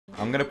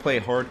I'm gonna play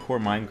hardcore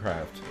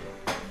Minecraft.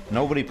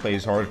 Nobody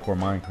plays hardcore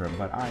Minecraft,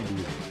 but I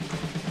do.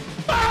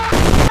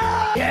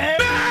 Yeah.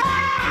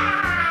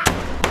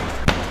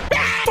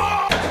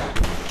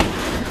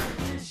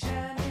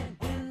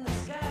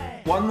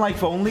 One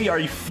life only? Are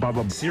you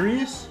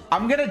serious?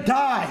 I'm gonna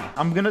die.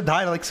 I'm gonna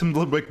die like some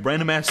like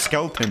random ass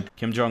skeleton.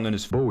 Kim Jong-un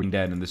is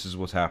dead, and this is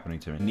what's happening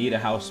to me. Need a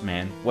house,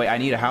 man. Wait, I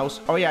need a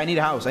house? Oh yeah, I need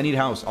a house. I need a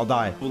house. I'll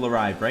die. We'll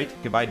arrive, right?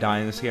 If I die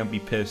in this game, I'll be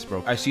pissed,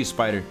 bro. I see a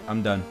spider.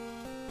 I'm done.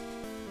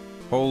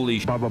 Holy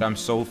shit. I'm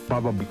so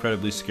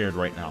incredibly scared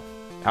right now.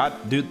 How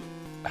do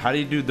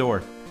you do the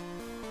door?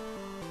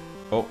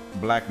 Oh,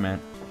 black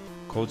man.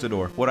 Close the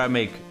door. What'd I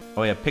make?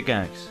 Oh yeah,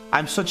 pickaxe.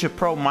 I'm such a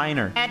pro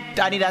miner.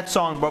 I need that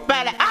song, bro.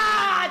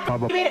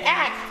 Give me an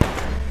axe.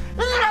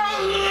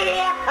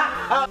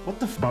 What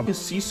the fuck is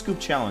Sea Scoop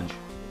Challenge?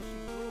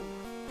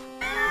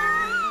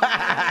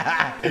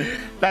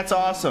 That's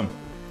awesome.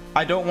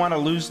 I don't want to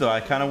lose though. I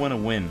kind of want to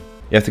win.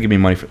 You have to give me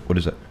money for. What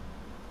is it?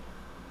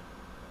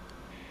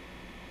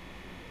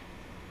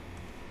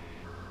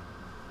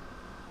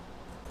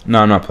 No,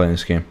 I'm not playing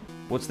this game.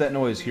 What's that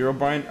noise?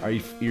 Herobrine?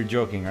 You're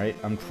joking, right?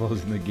 I'm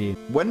closing the game.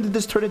 When did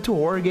this turn into a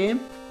horror game?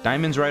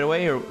 Diamonds right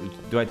away, or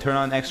do I turn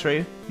on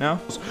X-ray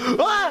now?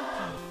 Ah!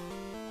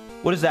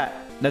 What is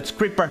that? That's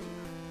creeper.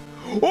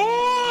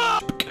 Oh!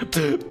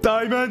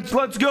 Diamonds,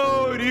 let's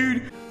go,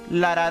 dude.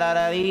 La da da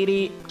da dee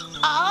dee.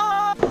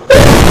 Ah!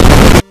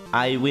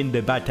 I win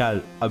the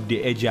battle of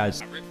the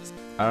edges.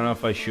 I don't know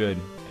if I should.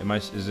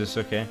 Is this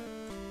okay?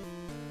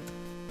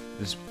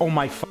 This. Oh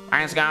my.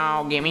 Let's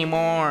go. Give me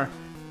more.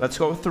 Let's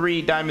go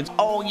 3 diamonds.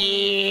 Oh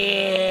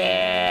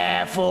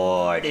yeah,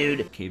 4,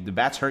 dude. Okay, the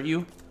bats hurt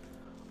you?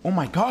 Oh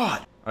my god.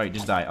 All right,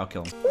 just die. I'll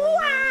kill him.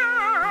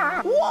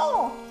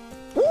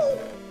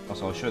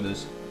 Also, I'll show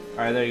this.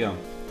 All right, there you go.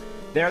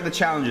 There are the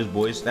challenges,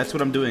 boys. That's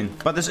what I'm doing.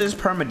 But this is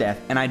permadeath,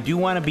 and I do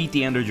want to beat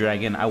the Ender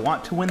Dragon. I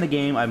want to win the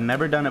game. I've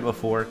never done it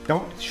before.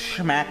 Don't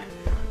schmack.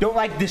 Don't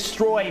like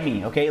destroy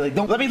me, okay? Like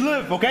don't let me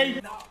live, okay?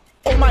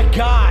 Oh my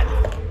god.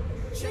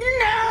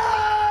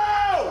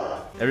 No!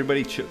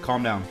 Everybody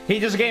calm down. He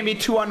just gave me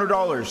 $200.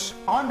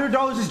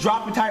 $100 is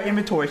drop entire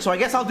inventory, so I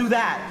guess I'll do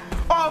that.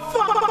 Oh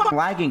fuck! I'm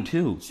lagging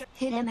too.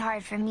 Hit him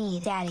hard for me,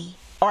 daddy.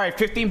 All right,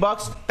 15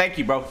 bucks. Thank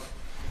you, bro.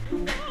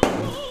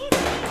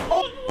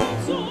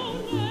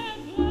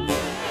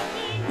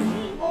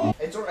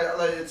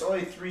 It's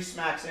only 3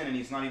 smacks in and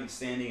he's not even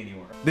standing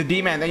anymore. The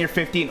D-man, then you're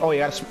 15. Oh, you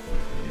gotta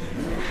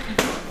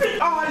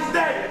oh, he's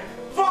dead!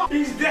 Fuck,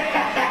 he's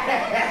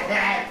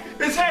dead!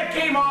 His head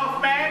came off,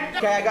 man!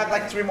 Okay, I got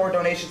like 3 more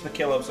donations to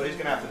kill him, so he's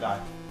gonna have to die.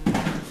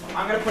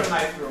 I'm gonna put a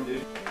knife through him,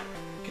 dude.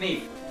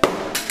 Knife.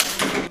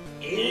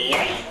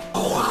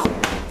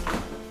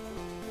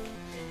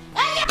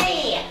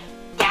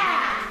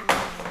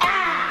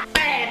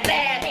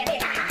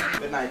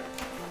 Good night.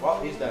 Well,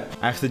 he's dead.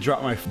 I have to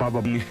drop my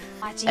bubble.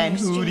 And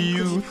who do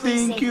you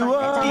think you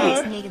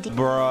are?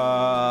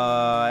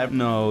 Bruh.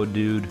 No,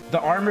 dude. The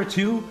armor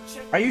too?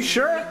 Are you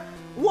sure?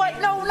 What?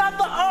 No, not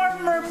the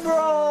armor,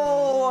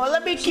 bro.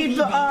 Let me keep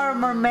the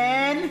armor,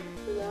 man.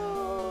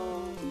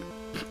 No.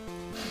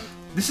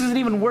 This isn't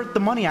even worth the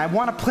money. I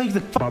want to play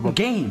the fucking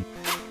game.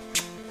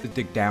 To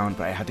dig down,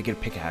 but I have to get a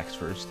pickaxe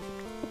first.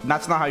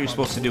 That's not how you're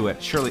supposed to do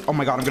it. Surely. Oh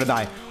my god, I'm gonna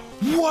die.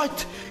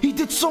 What? He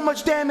did so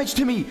much damage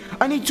to me.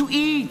 I need to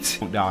eat.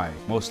 Won't die,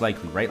 most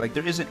likely, right? Like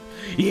there isn't.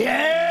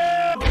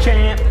 Yeah,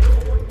 champ.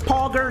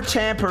 Pogger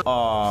champer.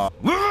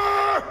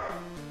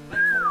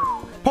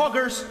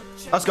 Poggers.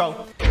 Let's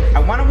go.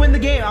 I want to win the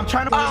game. I'm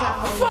trying to.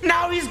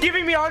 Now he's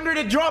giving me 100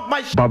 to drop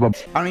my. I don't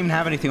even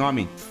have anything on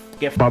me.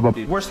 Get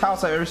dude. Worst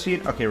house I've ever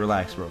seen. Okay,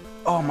 relax, bro.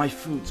 Oh, my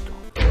food's gone.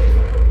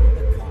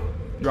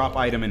 Drop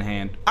item in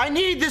hand. I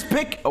need this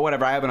pick. Oh,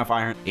 whatever. I have enough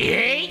iron.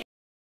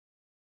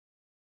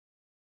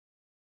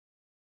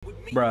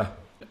 Bruh,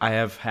 I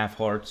have half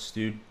hearts,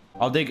 dude.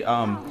 I'll dig,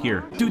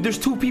 here. Dude, there's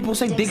 2 people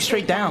saying dig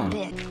straight down.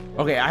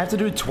 Okay, I have to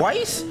do it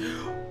twice?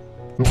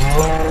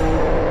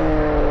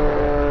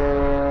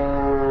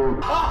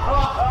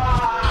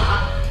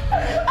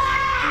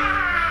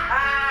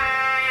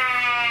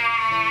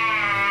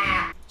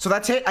 So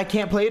that's it? I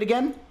can't play it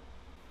again?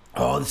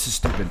 Oh, this is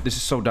stupid. This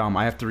is so dumb.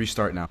 I have to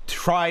restart now.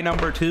 Try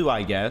number 2,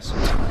 I guess.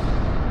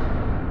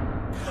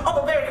 Oh,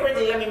 but very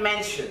quickly, let me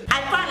mention.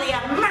 I finally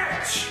have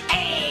merch.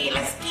 Hey,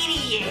 let's get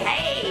it.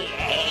 Hey,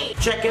 hey.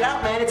 Check it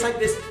out, man. It's like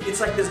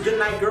this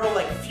goodnight girl,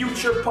 like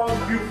future punk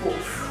beautiful.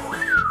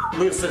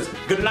 Look, it says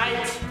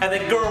goodnight and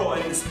then girl,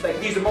 and it's like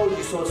these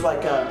emojis. So it's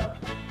like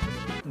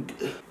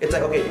it's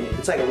like okay,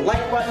 it's like a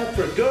like button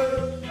for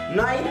good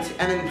night,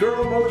 and then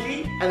girl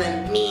emoji, and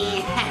then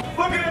me.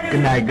 Good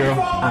night, girl.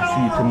 I'll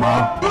see you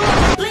tomorrow.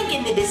 Link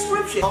in the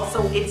description.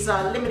 Also, it's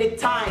limited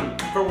time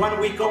for 1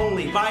 week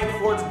only. Buy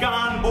before it's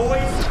gone,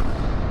 boys.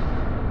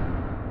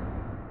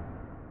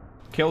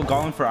 Kill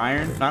Golem for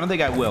iron? I don't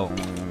think I will.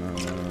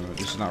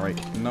 This is not right.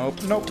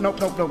 Nope, nope, nope,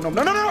 nope, nope, nope,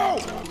 no, no, no!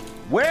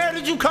 Where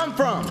did you come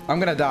from? I'm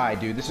gonna die,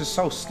 dude. This is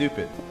so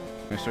stupid.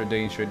 I'm gonna start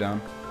digging straight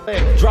down.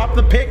 Hey, drop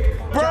the pick.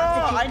 Bro,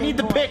 I need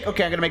the pick.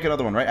 Okay, I'm gonna make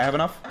another one, right? I have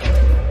enough?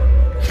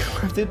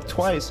 I did it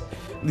twice.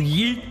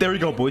 Yeet. There we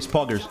go, boys.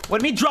 Poggers. What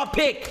do you mean drop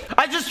pick?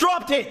 I just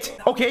dropped it.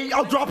 Okay,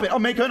 I'll drop it. I'll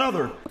make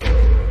another.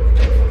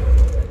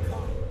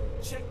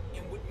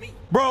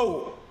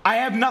 Bro, I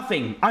have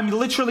nothing. I'm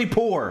literally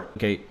poor.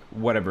 Okay,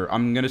 whatever.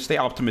 I'm gonna stay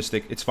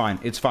optimistic. It's fine.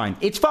 It's fine.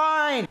 It's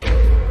fine.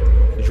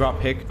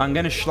 Drop pick. I'm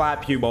gonna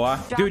slap you, boy.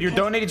 Dude, you're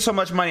donating so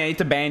much money. I need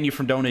to ban you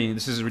from donating.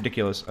 This is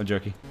ridiculous. I'm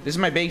joking. This is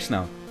my base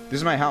now. This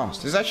is my house.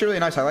 This is actually really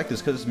nice. I like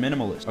this because it's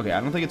minimalist. Okay, I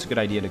don't think it's a good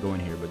idea to go in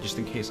here, but just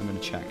in case, I'm gonna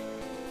check.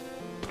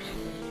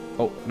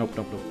 Oh, nope,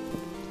 nope, nope.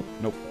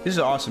 Nope. This is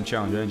an awesome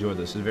challenge. I enjoyed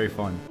this. It's very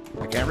fun.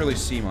 I can't really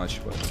see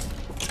much, but...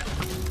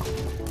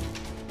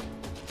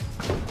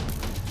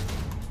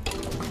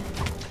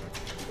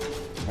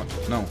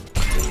 What? No.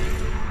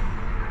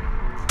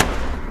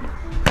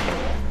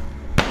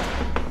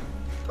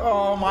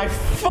 Oh my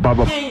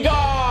fucking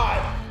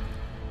god!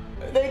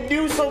 They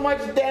do so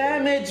much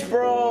damage,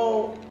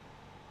 bro!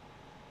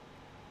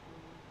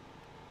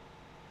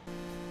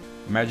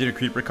 Imagine a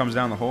creeper comes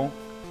down the hole?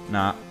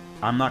 Nah,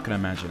 I'm not gonna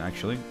imagine,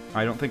 actually.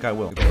 I don't think I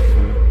will.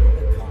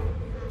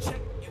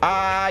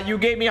 Ah, you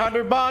gave me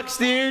 $100,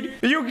 dude!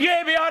 You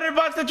gave me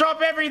 $100 to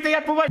drop everything!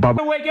 I put my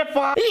away, get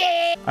fucked!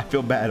 Yeah! I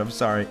feel bad, I'm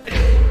sorry.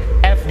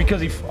 F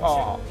because he...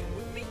 Oh.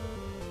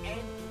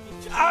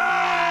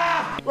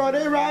 Ah!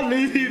 Running around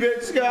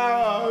leaving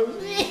scars.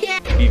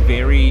 Be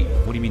very...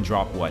 What do you mean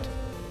drop what?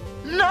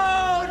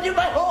 No! Do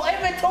my whole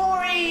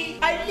inventory!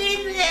 I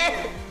need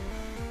it!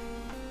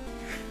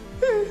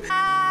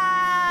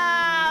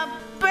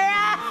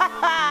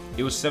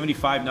 It was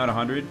 75, not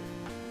 100.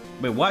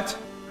 Wait, what?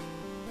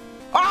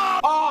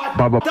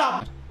 Oh!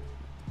 Stop!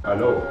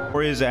 Hello.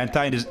 Where is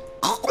anti? Is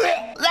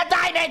the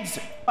diamonds?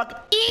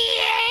 Fuck.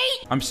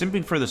 I'm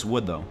simping for this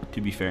wood, though,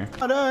 to be fair.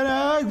 On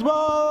an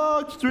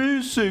Xbox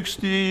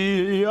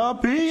 360, a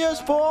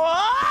PS4.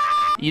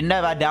 You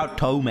never doubt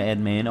twomad,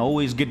 man.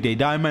 Always get the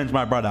diamonds,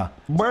 my brother.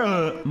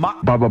 Bruh,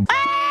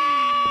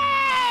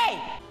 Hey!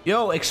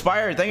 Yo,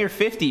 expired. Then you're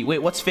 50. Wait,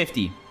 what's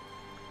 50?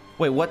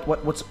 Wait,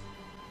 what's...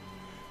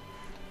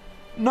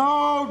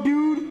 No,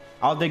 dude.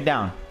 I'll dig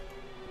down.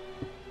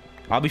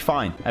 I'll be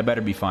fine. I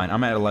better be fine.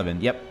 I'm at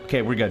 11. Yep.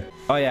 Okay, we're good.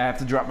 Oh, yeah, I have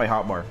to drop my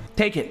hotbar.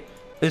 Take it.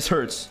 This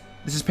hurts.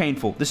 This is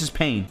painful. This is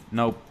pain.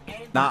 Nope.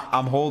 Nah,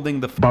 I'm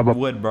holding the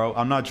wood, bro.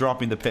 I'm not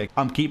dropping the pick.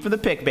 I'm keeping the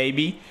pick,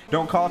 baby.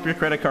 Don't call up your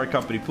credit card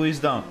company. Please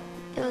don't.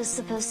 It was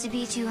supposed to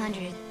be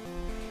 200.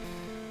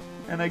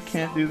 And I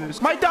can't do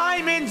this. My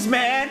diamonds,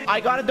 man!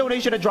 I got a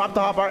donation to drop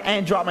the hotbar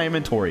and drop my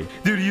inventory.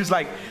 Dude, he's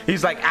like,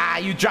 ah,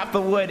 you dropped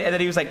the wood. And then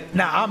he was like,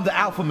 nah, I'm the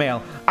alpha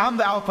male. I'm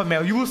the alpha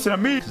male. You listen to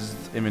me. This is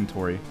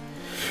inventory.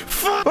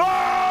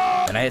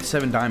 And I had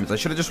 7 diamonds. I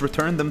should have just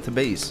returned them to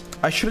base.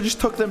 I should have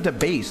just took them to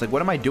base. Like,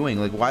 what am I doing?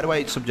 Like, why do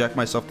I subject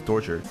myself to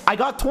torture? I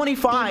got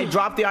 25,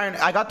 dropped the iron.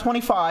 I got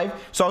 25,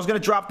 so I was gonna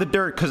drop the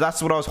dirt because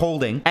that's what I was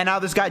holding. And now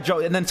this guy,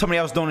 and then somebody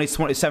else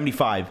donates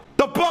 75.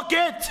 The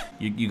bucket!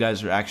 You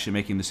guys are actually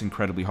making this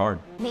incredibly hard.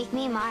 Make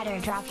me mod or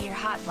drop your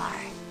hotbar.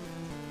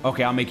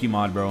 Okay, I'll make you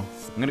mod, bro.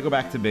 I'm gonna go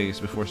back to base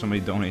before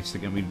somebody donates to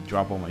get me to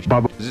drop all my shit.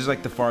 This is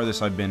like the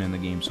farthest I've been in the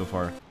game so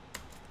far. All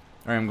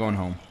right, I'm going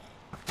home.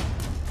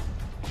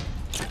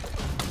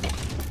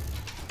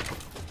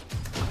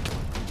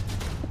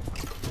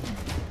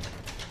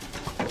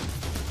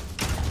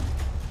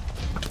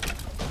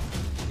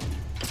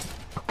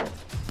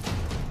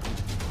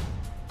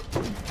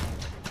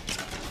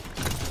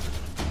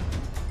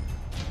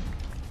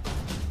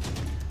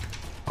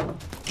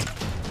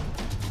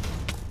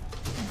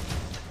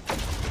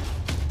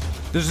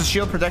 Does the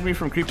shield protect me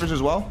from creepers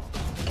as well?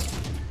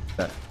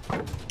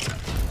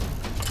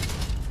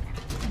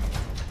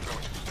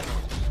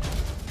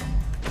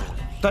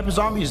 What type of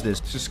zombie is this?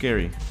 This is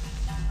scary.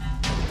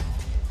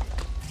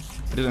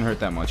 It doesn't hurt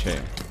that much, hey.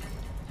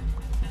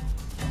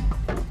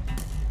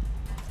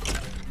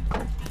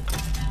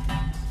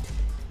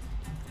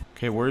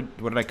 Okay, where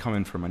did I come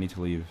in from? I need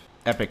to leave.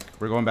 Epic,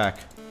 we're going back.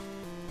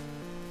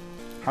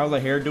 How's the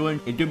hair doing?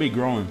 It do be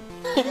growing.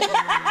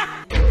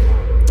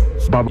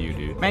 You,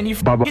 dude. Man, you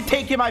f***ing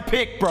taking my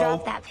pick, bro.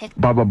 Drop that pick.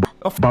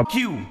 Oh, fuck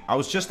you. I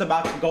was just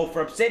about to go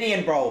for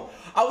obsidian, bro.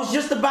 I was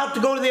just about to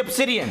go to the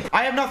obsidian.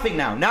 I have nothing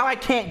now. Now I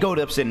can't go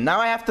to obsidian. Now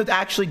I have to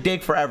actually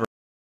dig forever.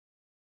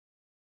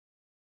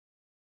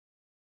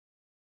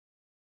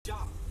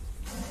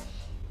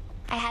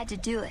 I had to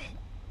do it.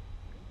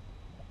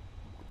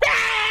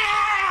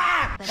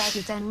 But I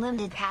get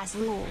unlimited pass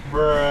rule.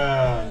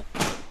 Bruh.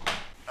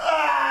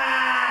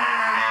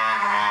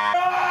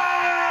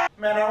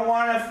 Man, I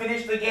want to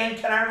finish the game.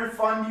 Can I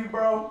refund you,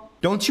 bro?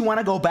 Don't you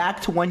want to go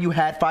back to when you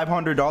had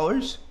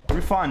 $500?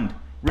 Refund.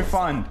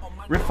 Refund.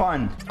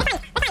 Refund.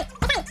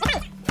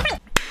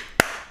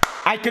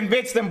 I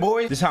convinced them,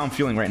 boys. This is how I'm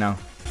feeling right now.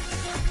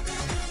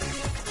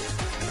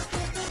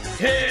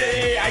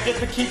 Hey, I get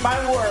to keep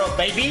my world,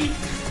 baby.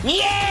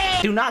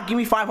 Yeah! Do not give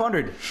me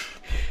 500.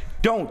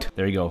 Don't.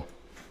 There you go.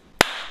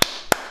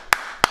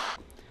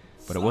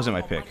 But it wasn't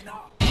my pick.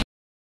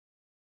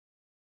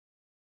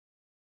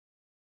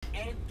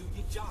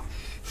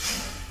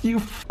 You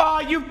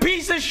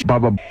piece of shit.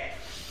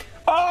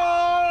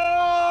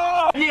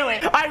 Oh! knew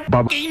it. I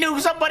knew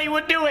somebody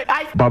would do it.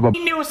 I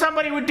knew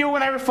somebody would do it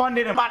when I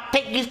refunded him. I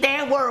take this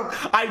damn world.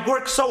 I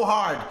worked so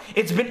hard.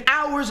 It's been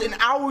hours and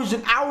hours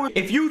and hours.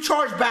 If you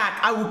charge back,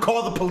 I will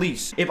call the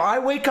police. If I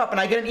wake up and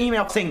I get an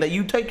email saying that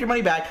you take your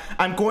money back,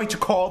 I'm going to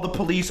call the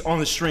police on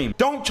the stream.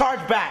 Don't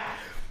charge back.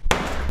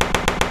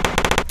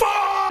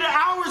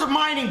 Hours of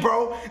mining,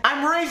 bro.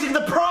 I'm raising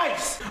the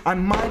price.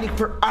 I'm mining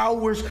for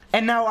hours,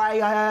 and now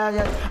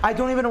I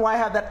don't even know why I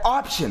have that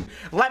option.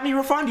 Let me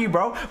refund you,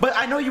 bro. But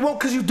I know you won't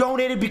because you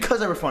donated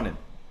because I refunded.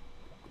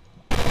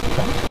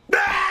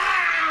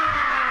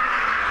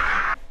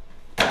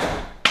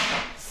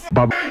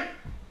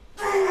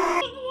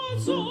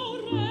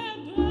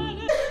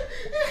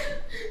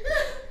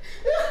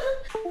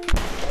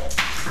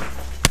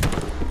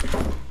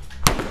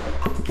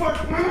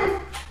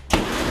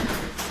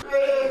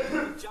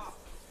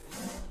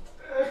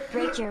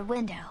 Break your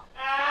window.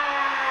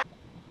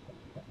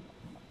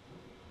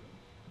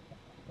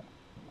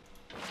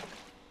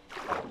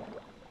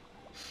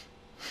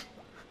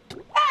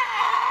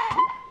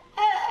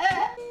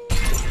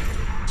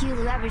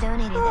 Whoever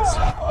donated this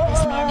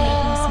man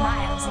made me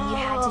smiles, and you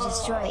had to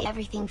destroy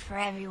everything for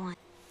everyone.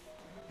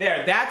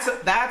 There,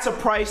 that's a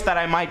price that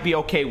I might be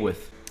okay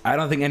with. I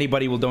don't think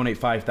anybody will donate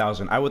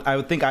 5,000. I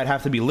would think I'd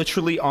have to be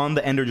literally on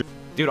the ender.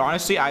 Dude,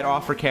 honestly, I'd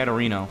offer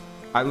Katarina.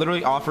 I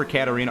literally offer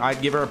Katarina.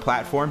 I'd give her a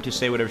platform to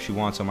say whatever she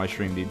wants on my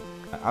stream, dude.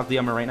 I'll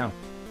DM her right now.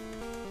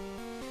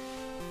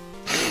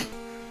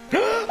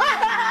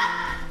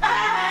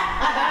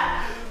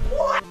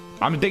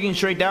 I'm digging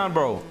straight down,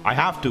 bro. I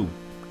have to.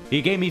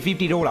 He gave me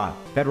 $50.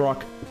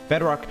 Bedrock.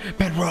 Bedrock.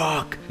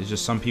 Bedrock. It's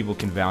just some people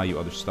can value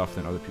other stuff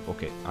than other people.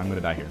 Okay, I'm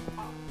gonna die here.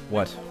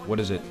 What? What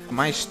is it?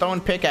 My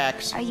stone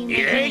pickaxe. Are you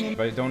making If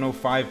I don't know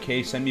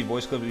 5K, send me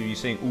voice clip of you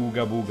saying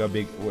ooga booga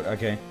big.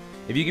 Okay.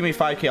 If you give me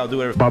 5K, I'll do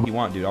whatever you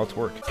want, dude. I'll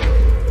twerk.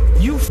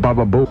 You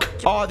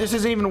Oh, this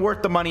isn't even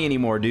worth the money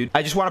anymore, dude.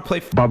 I just want to play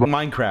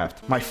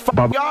Minecraft. My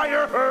eye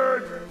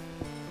hurt.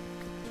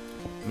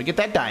 Let me get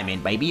that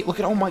diamond, baby. Look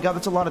at, oh my god,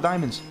 that's a lot of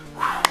diamonds.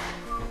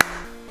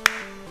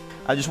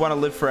 I just want to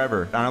live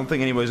forever. I don't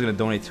think anybody's gonna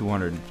donate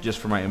 200 just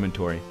for my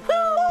inventory.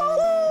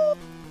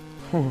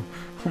 Oh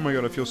my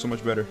god, I feel so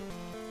much better.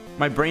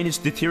 My brain is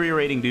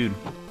deteriorating, dude.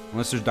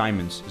 Unless there's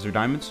diamonds. Is there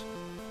diamonds?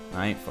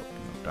 I ain't fucking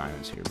no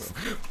diamonds here, bro.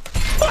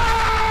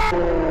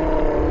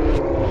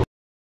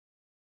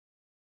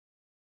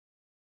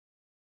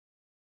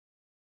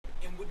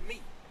 And with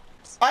me.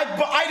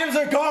 Items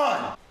are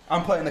gone!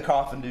 I'm playing the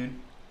coffin, dude.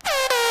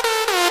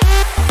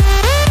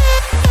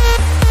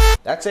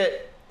 That's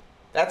it.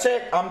 That's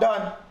it. I'm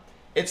done.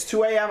 It's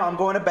 2 a.m. I'm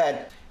going to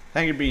bed.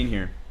 Thank you for being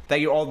here.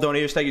 Thank you all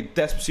donators. Thank you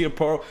Despacito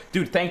Pro.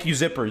 Dude, thank you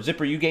Zipper.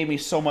 Zipper, you gave me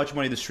so much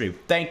money to stream.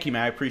 Thank you,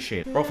 man. I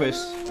appreciate it.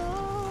 Rufus.